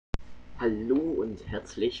Hallo und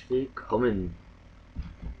herzlich willkommen.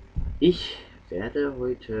 Ich werde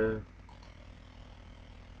heute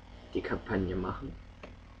die Kampagne machen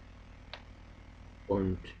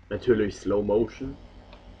und natürlich Slow Motion,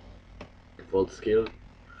 Full Skill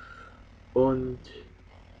und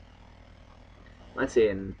mal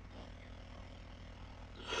sehen.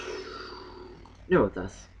 Ja,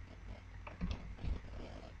 das.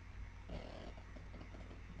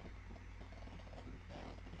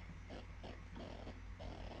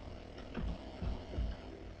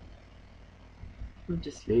 Und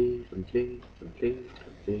es lebt und lebt und lebt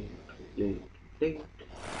und lebt und lebt und lebt.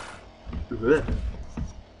 Uah.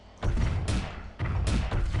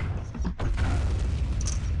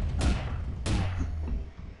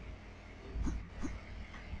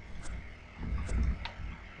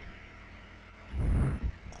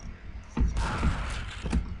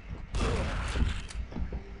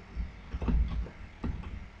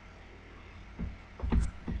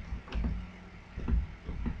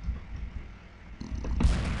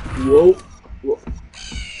 Wow. Wow.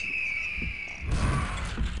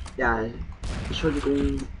 Ja,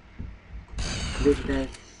 Entschuldigung wegen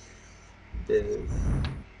des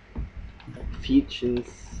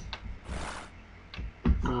Features,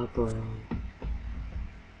 aber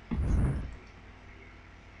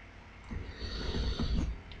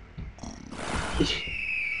ich...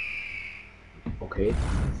 Okay.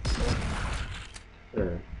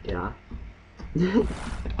 Ja.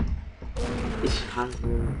 Ich habe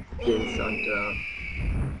den Sonntag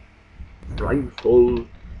Rifle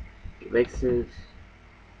gewechselt,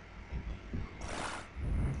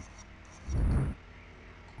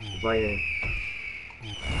 weil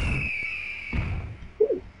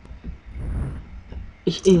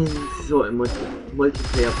ich ihn so im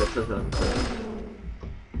Multiplayer besser hören konnte.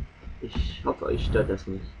 Ich hoffe, euch stört das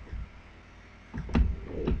nicht.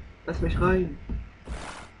 Hey, lass mich rein.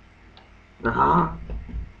 Aha.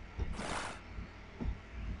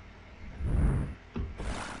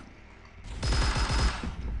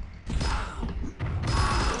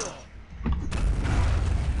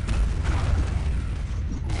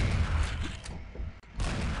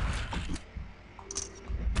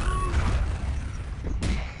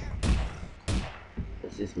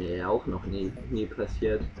 Das ist mir ja auch noch nie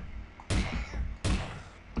passiert.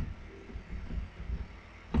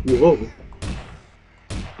 Wow.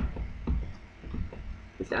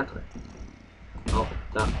 Das ist der andere. Auch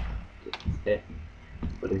da.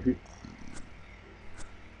 Oder Hü.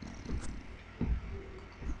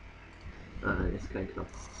 Ah, ist kein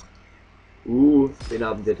Knopf. Wen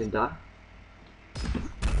haben wir denn da?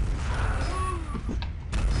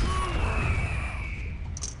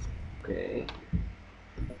 Okay.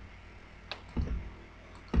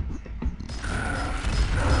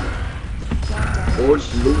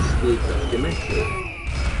 Und los geht das Gemetzel.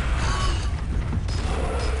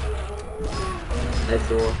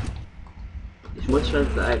 Also, ich muss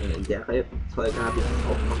schon sagen, in der Folge habe ich das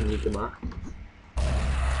auch noch nie gemacht.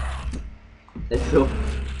 Also,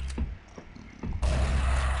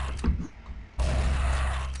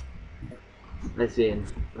 mal sehen,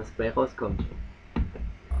 was bei rauskommt.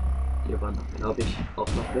 Hier waren noch, glaube ich, auch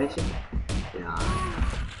noch welche. Ja.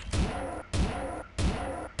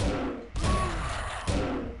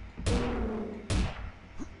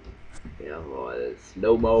 Jawohl,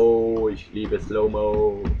 Slow-Mo, ich liebe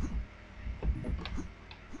Slow-Mo.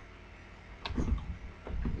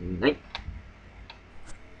 Nein.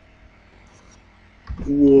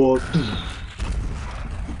 Wow.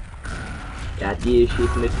 Ja, die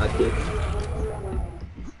schießen mit Raketen.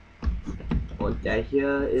 Und der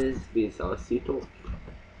hier ist, wie es aussieht, tot.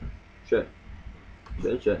 Schön.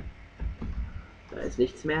 Schön, schön. Da ist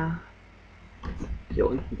nichts mehr. Hier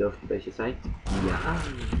unten dürften welche sein. Ja.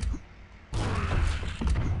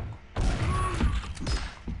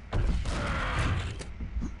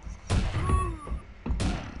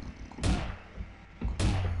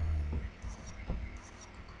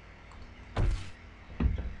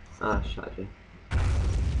 Ah, schade.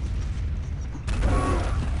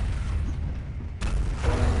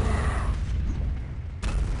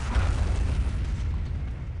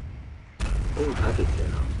 Oh, da geht's ja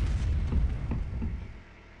noch.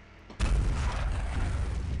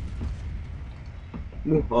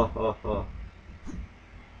 Muhahaha.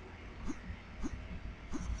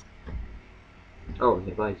 Oh,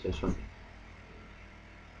 hier war ich ja schon.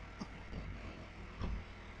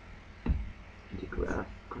 Die Graph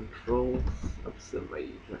Controls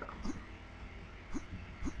Observator.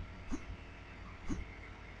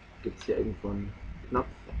 Gibt's hier irgendwo einen Knopf?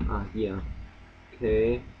 Ah, hier.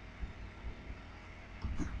 Okay.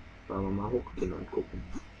 Wollen wir mal hochgehen und gucken.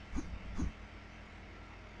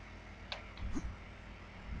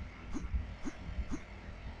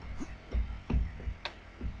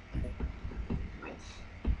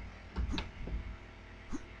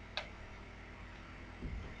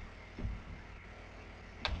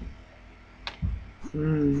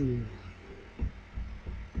 Hm.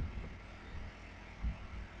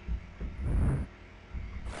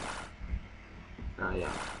 Ah ja.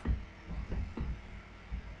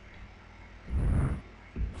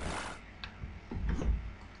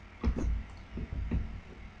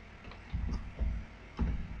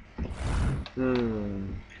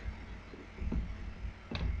 Hm.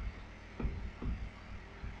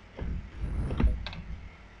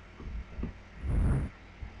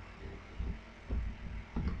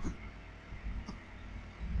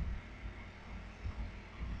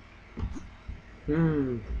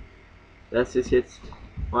 Hm. Das ist jetzt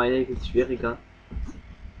einiges schwieriger.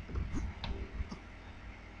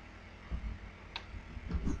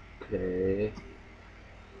 Okay.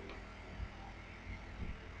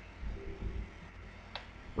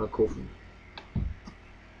 Mal gucken.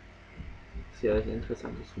 Ist ja ein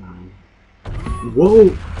interessantes Mal.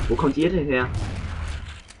 Wow! Wo kommt ihr denn her?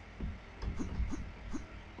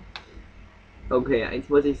 Okay, eins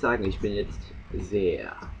muss ich sagen, ich bin jetzt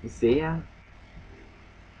sehr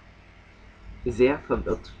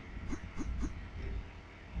verwirrt.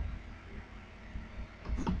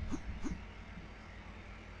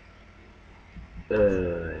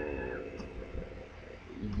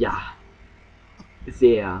 Ja,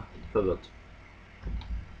 sehr verwirrt.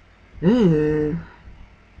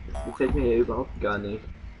 Das gefällt mir ja überhaupt gar nicht.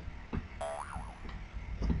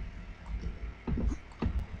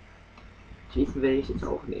 Cheaten will ich jetzt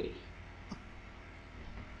auch nicht.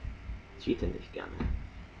 Cheate nicht gerne.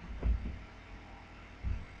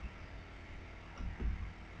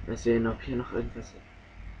 Mal sehen, ob hier noch irgendwas ist.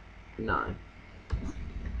 Nein.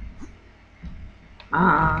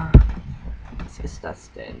 Ah, was ist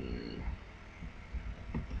das denn?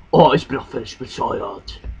 Oh, ich bin doch völlig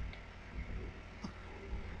bescheuert.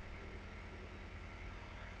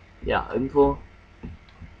 Ja, irgendwo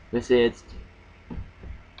müsste jetzt...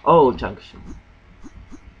 Oh, Dankeschön.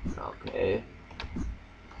 Okay.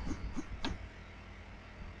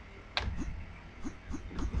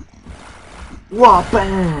 Wow,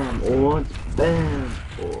 bam! Und bam!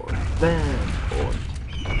 Und bam! Und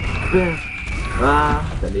bam! Ah,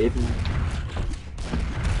 daneben.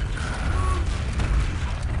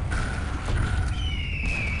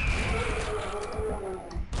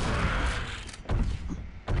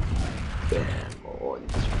 Bam!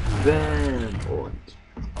 Und bam! Und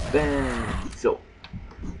bam! So.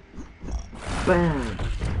 Bam!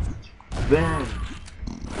 Bam!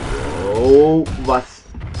 Oh, was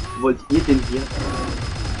wollt ihr denn hier?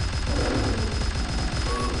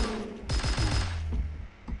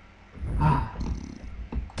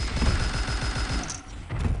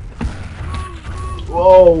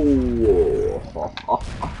 Wow!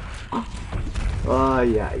 Oh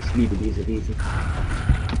ja, ich liebe diese Riesen.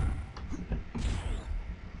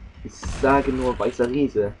 Ich sage nur weißer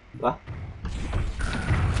Riese. Was?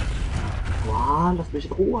 Wow, lass mich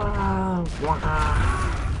in Ruhe. Wow.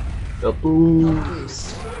 Ja, du.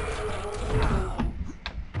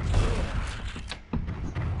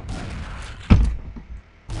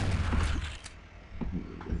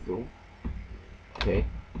 So. Okay.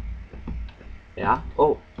 Ja.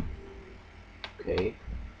 Oh. Okay.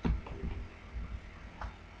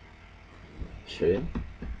 Schön.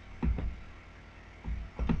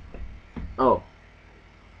 Oh.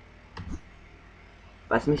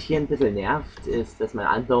 Was mich hier ein bisschen nervt, ist, dass man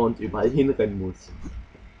andauernd überall hinrennen muss.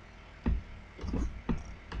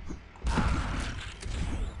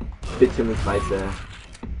 Beziehungsweise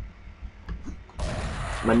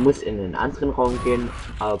man muss in einen anderen Raum gehen,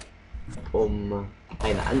 um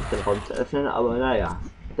einen anderen Raum zu öffnen, aber naja,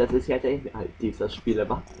 das ist ja der Inhalt dieser Spiele,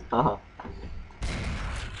 wa? Haha.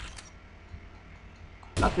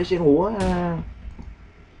 Lass mich in Ruhe.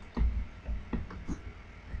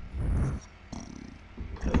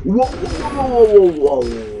 Wow, wow, wow, wow,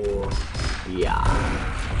 wow. Ja.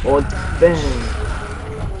 Und bam.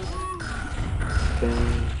 Bam.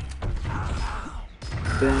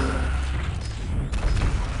 Bam.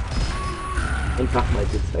 Einfach mal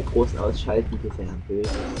die zwei großen ausschalten, die sind am Bild.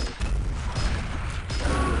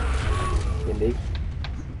 Gelegt.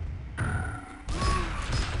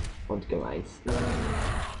 Und gemeinsten.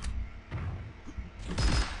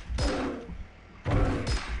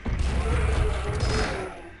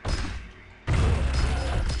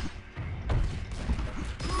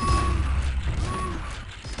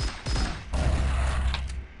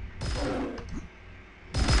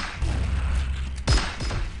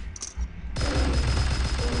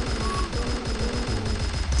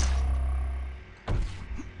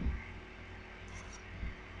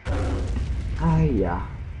 Ah ja.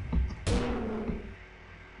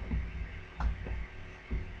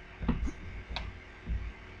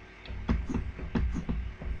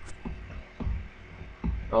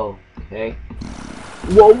 Okay.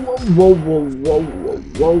 Wow, wow, wow, wow, wow,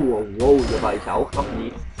 wow, wow, wow, hier war ich auch noch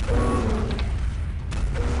nie.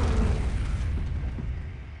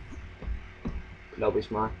 Glaube ich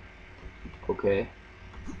mal. Okay.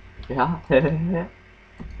 Ja,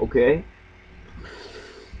 okay.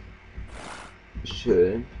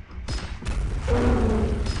 Schön.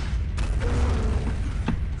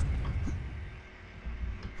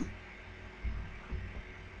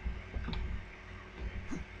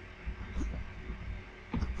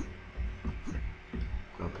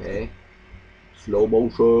 Okay. Slow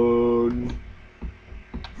Motion.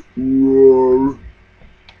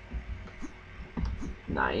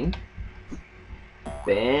 Nein.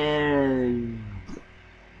 Bam.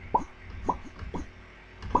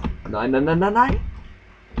 Nein, nein, nein, nein, nein.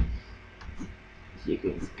 Hier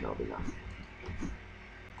ging es, glaube ich, lang.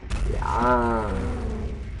 Ja.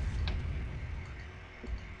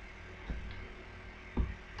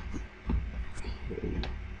 Okay.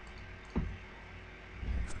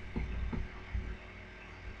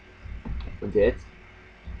 Und jetzt?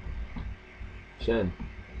 Schön.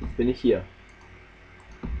 Jetzt bin ich hier.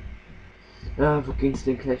 Ja, wo ging es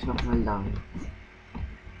denn gleich nochmal lang?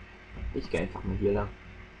 Ich gehe einfach mal hier lang.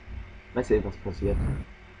 Mal sehen, was passiert.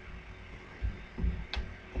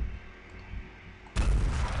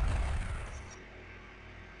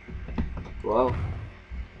 Wow.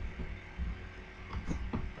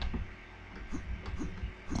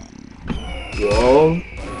 Wow.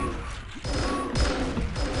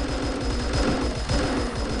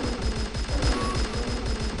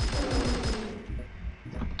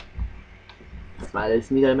 Das war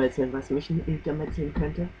alles niedermetzeln, was mich niedermetzeln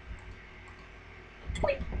könnte.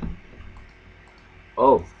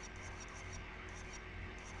 Oh.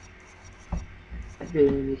 Das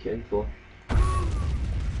will nicht irgendwo.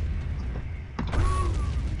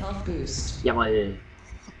 Health boost. Jawohl.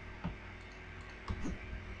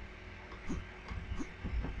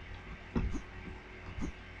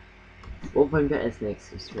 Wo wollen wir als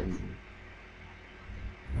nächstes finden?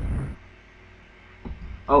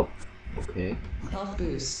 Oh. Okay. Health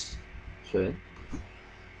boost. Schön.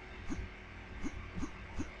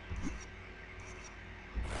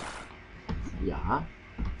 Ja.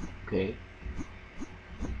 Okay.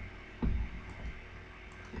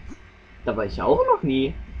 Da war ich auch noch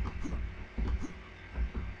nie.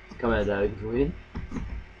 Kann man da irgendwo hin?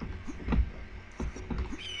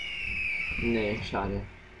 Nee, schade.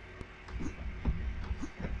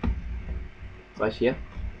 War ich hier?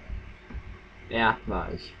 Ja,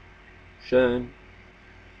 war ich. Schön.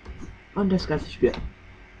 Und das ganze Spiel.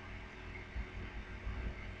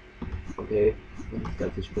 Okay. Und das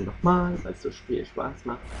ganze Spiel nochmal, weil es so Spiel Spaß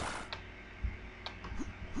macht.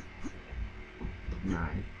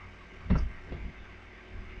 Nein.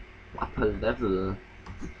 Upper Level.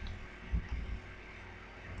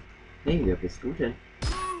 Hey, wer bist du denn?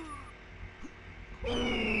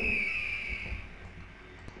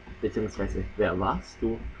 Beziehungsweise, wer warst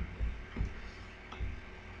du?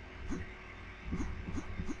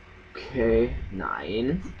 Okay,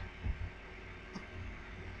 nein.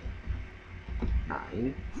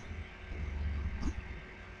 Nein.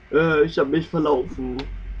 Ich habe mich verlaufen.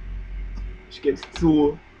 Ich gebe es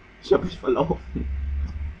zu. Ich habe mich verlaufen.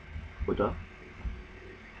 Oder?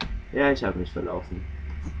 Ja, ich habe mich verlaufen.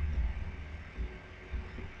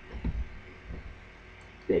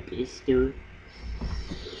 Wer bist du?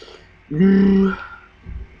 Nee.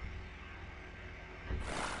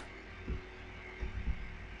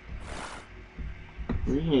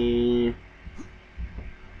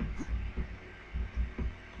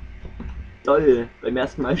 Toll. Beim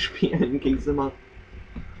ersten Mal spielen ging es immer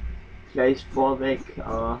gleich vorweg.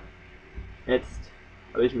 Aber jetzt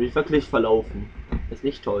habe ich mich wirklich verlaufen. Ist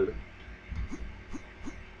nicht toll.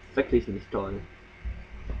 Wirklich nicht toll.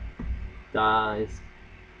 Da ist.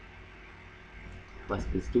 Was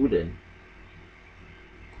bist du denn?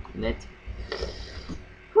 Nett.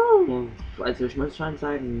 Also ich muss schon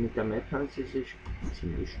sagen, mit der Map haben sie sich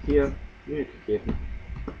ziemlich viel Mühe gegeben.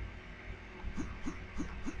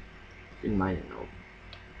 In meinen Augen.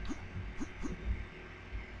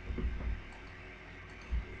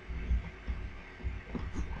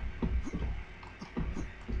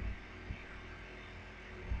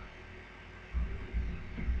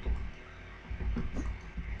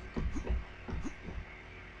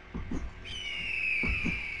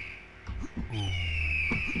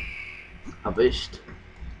 Erwischt.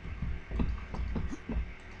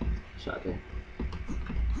 Schade.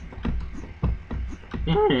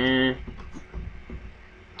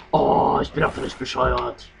 Oh, ich bin auch völlig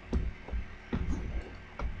bescheuert.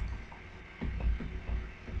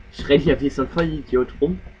 Ich renne hier wie so ein Vollidiot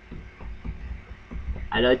rum.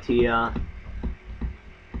 Hallo Tier.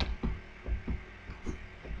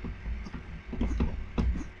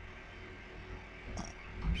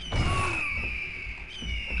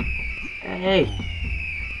 Hey.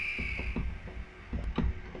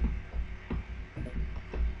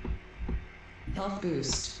 Health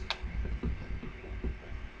boost.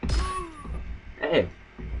 Hey.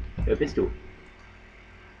 Wer bist du?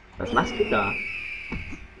 Was machst du da?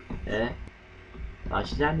 War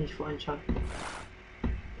ich da nicht vorhin schon?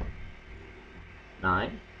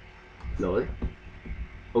 Nein. Lol.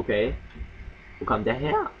 Okay. Wo kam der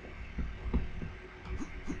her?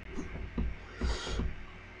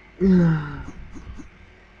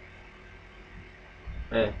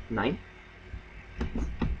 Nein.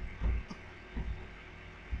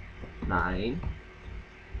 Nein.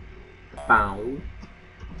 Bau.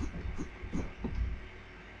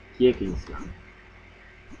 Hier ging's lang.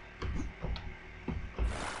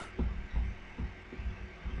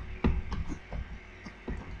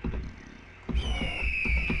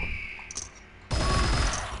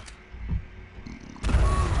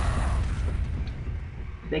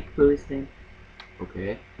 Wegbösen.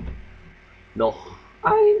 Okay. Noch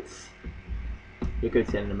eins. Hier gibt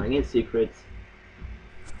es ja eine Menge Secrets.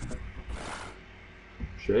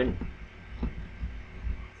 Schön.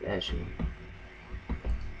 Sehr schön.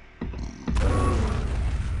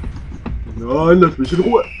 Nein, lass mich in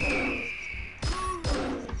Ruhe.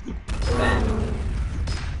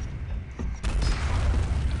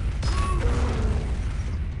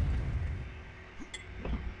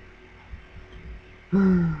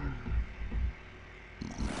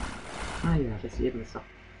 Ah ja, das Leben ist doch.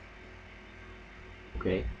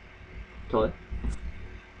 Okay. Toll.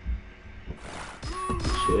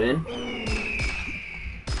 Schön.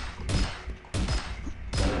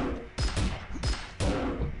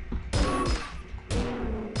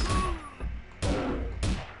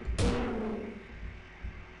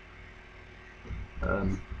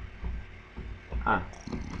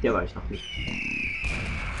 Hier war ich noch nicht.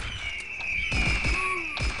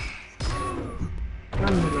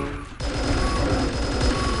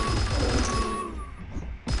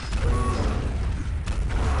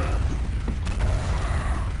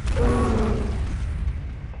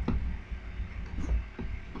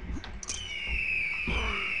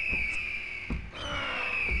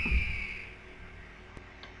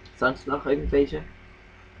 Sonst noch irgendwelche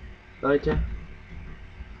Leute?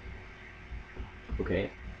 Okay.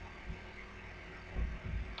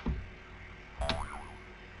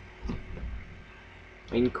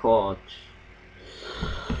 Ein Chord.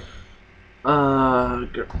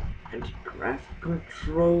 Anti-Graphic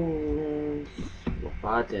Controls. Wo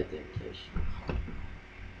war der denn gleich?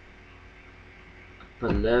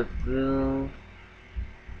 Per Level.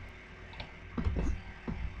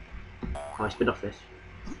 Oh, ich bin doch fest.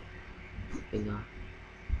 Egal.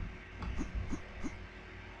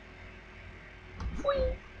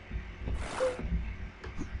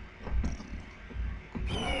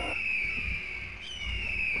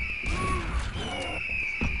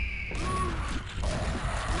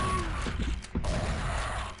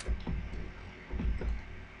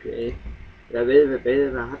 Okay. Wer will,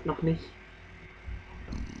 wer hat noch nicht?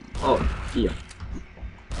 Oh, hier.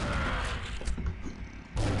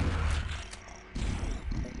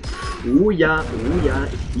 Ja,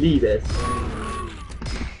 ich liebe es.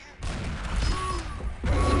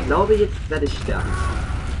 Ich glaube, jetzt werde ich sterben.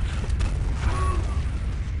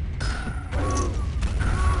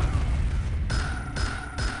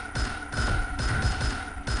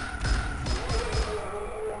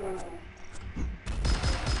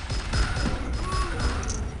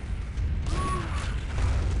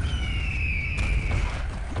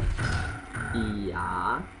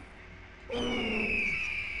 Ja.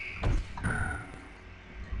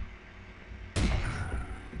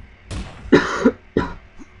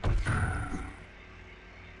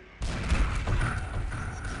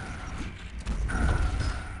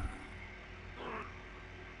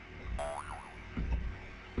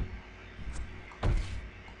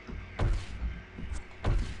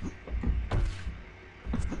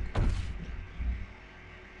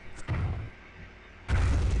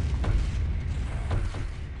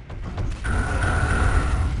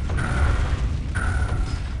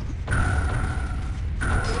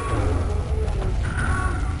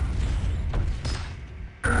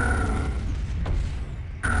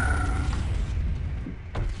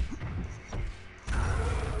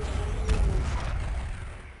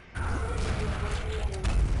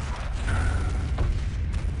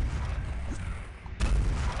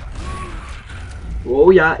 Oh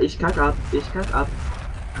ja, ich kack ab, ich kack ab.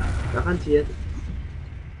 Garantiert.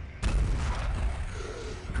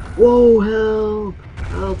 Wow, help!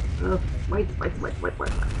 Help, help! Wait.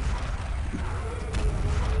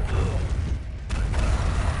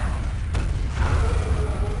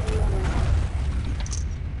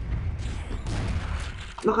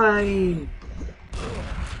 Noch ein!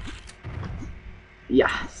 Ja,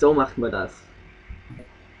 so macht man das.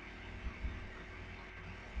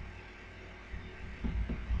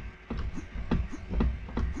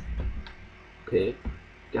 Okay,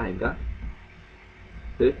 Geheimgang.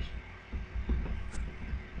 Hübsch.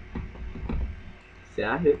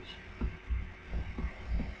 Sehr hübsch.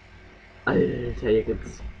 Alter, hier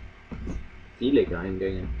gibt's viele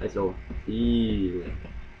Geheimgänge. Also, viele.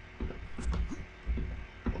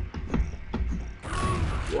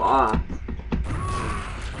 Wow.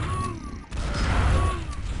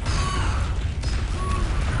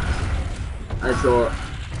 Also,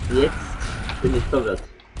 jetzt bin ich verwirrt.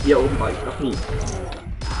 Hier oben war ich noch nie.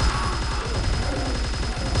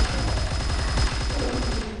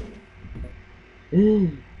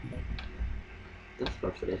 Das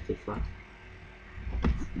war vielleicht nicht wahr.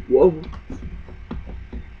 Wow.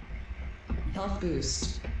 Health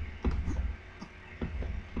boost.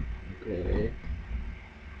 Okay.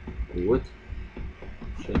 Gut.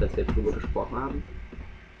 Schön, dass wir drüber gesprochen haben.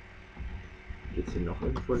 Geht's hier noch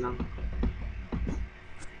irgendwo lang?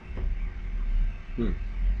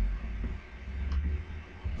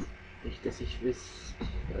 Nicht, dass ich wüsste.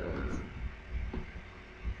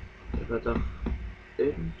 Der war doch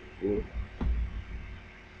irgendwo.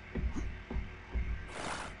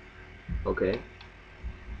 Okay.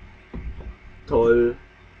 Toll.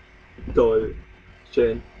 Toll.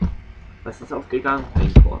 Schön. Was ist aufgegangen?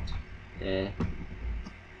 Ein Port.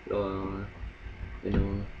 Genau.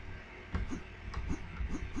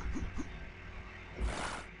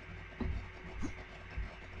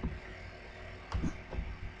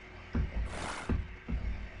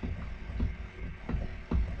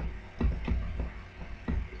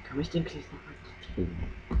 Kann ich den gleich noch aktivieren?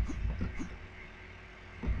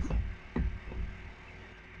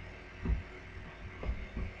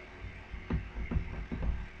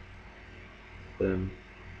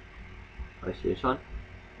 Ich hier schon?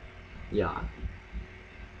 Ja.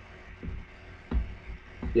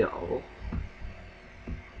 Hier auch.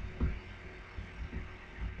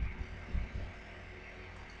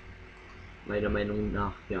 Meiner Meinung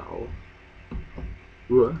nach ja auch.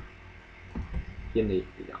 Hier nicht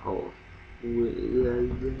wieder auf.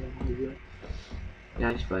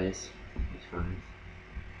 Ja, ich weiß. Ich weiß.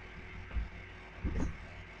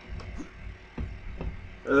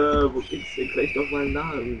 Wo geht's denn gleich noch mal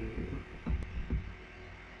lang?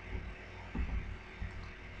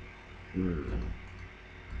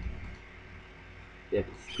 Wer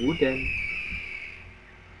bist du denn?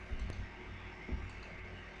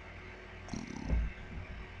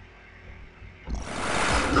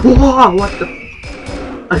 Oh, what the...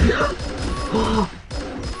 Oh,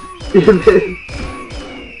 Himmel.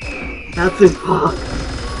 Herzinfarkt.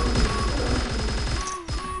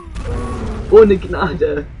 Ohne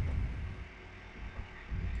Gnade.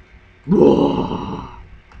 Boah.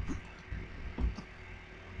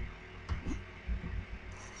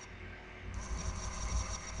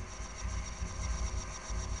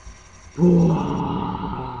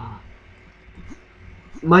 Boah.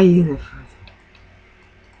 Meine Fresse.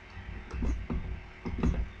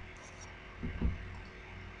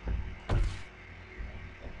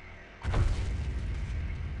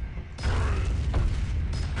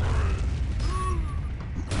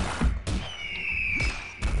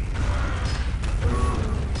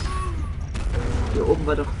 Hier oben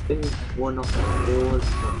war doch irgendwo noch groß.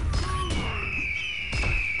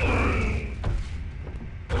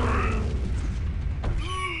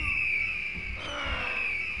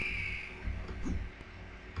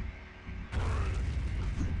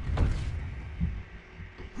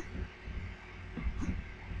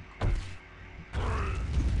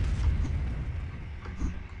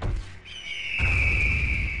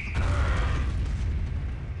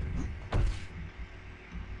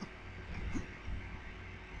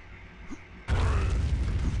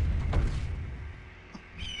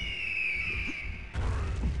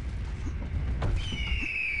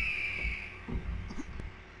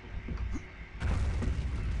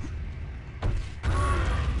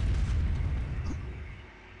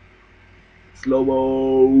 Slow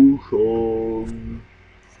Motion.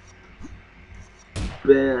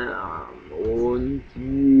 Bam. Und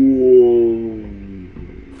wow.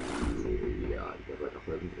 Ja, der war doch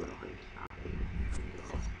irgendwo noch ein Klein.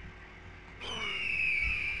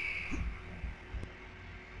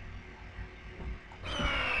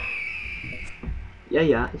 Ja,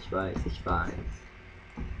 ja, ich weiß, ich weiß.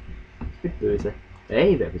 Ich bin böse.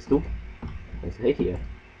 Hey, wer bist du? Was seid ihr?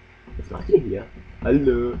 Was macht ihr hier?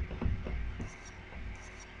 Hallo.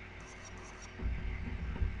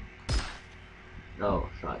 Oh,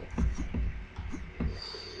 schade.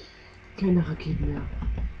 Keine Raketen mehr.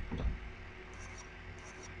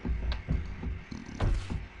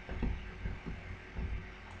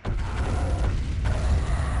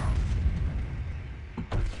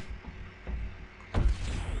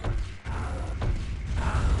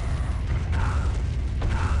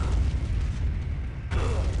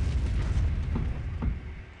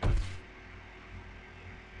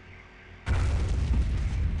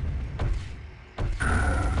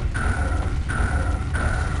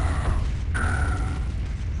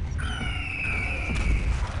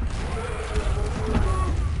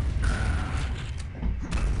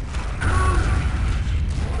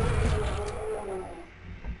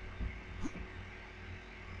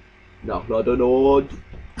 Nach Norden und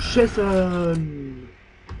schießen!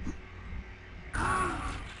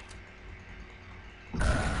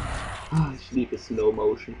 Ah, ich liebe Slow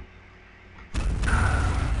Motion.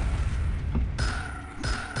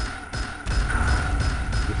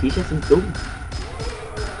 Die Viecher sind dumm.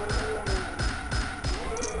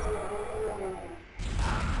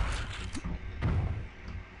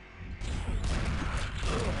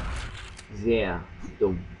 Sehr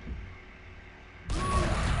dumm.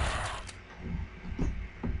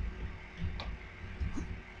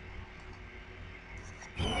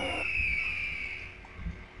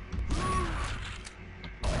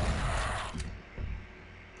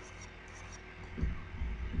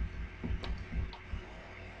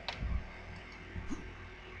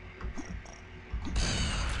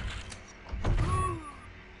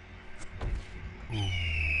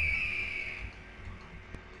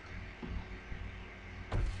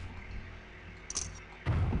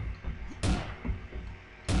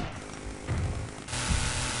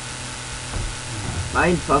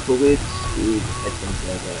 Mein Favorit, die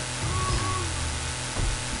Adventure.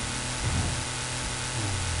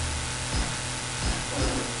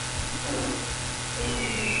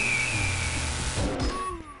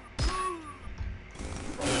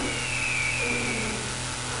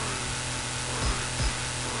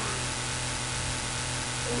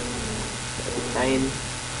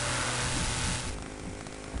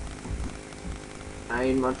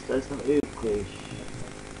 Ein Monster ist noch übrig.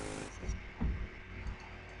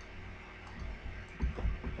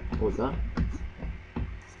 Oder?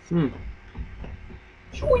 Hm.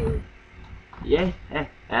 Schui. Yeah.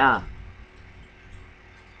 Ja.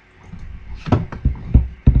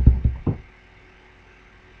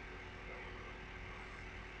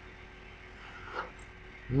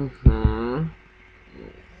 Mhm.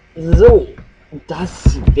 So,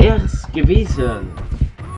 das wär's gewesen.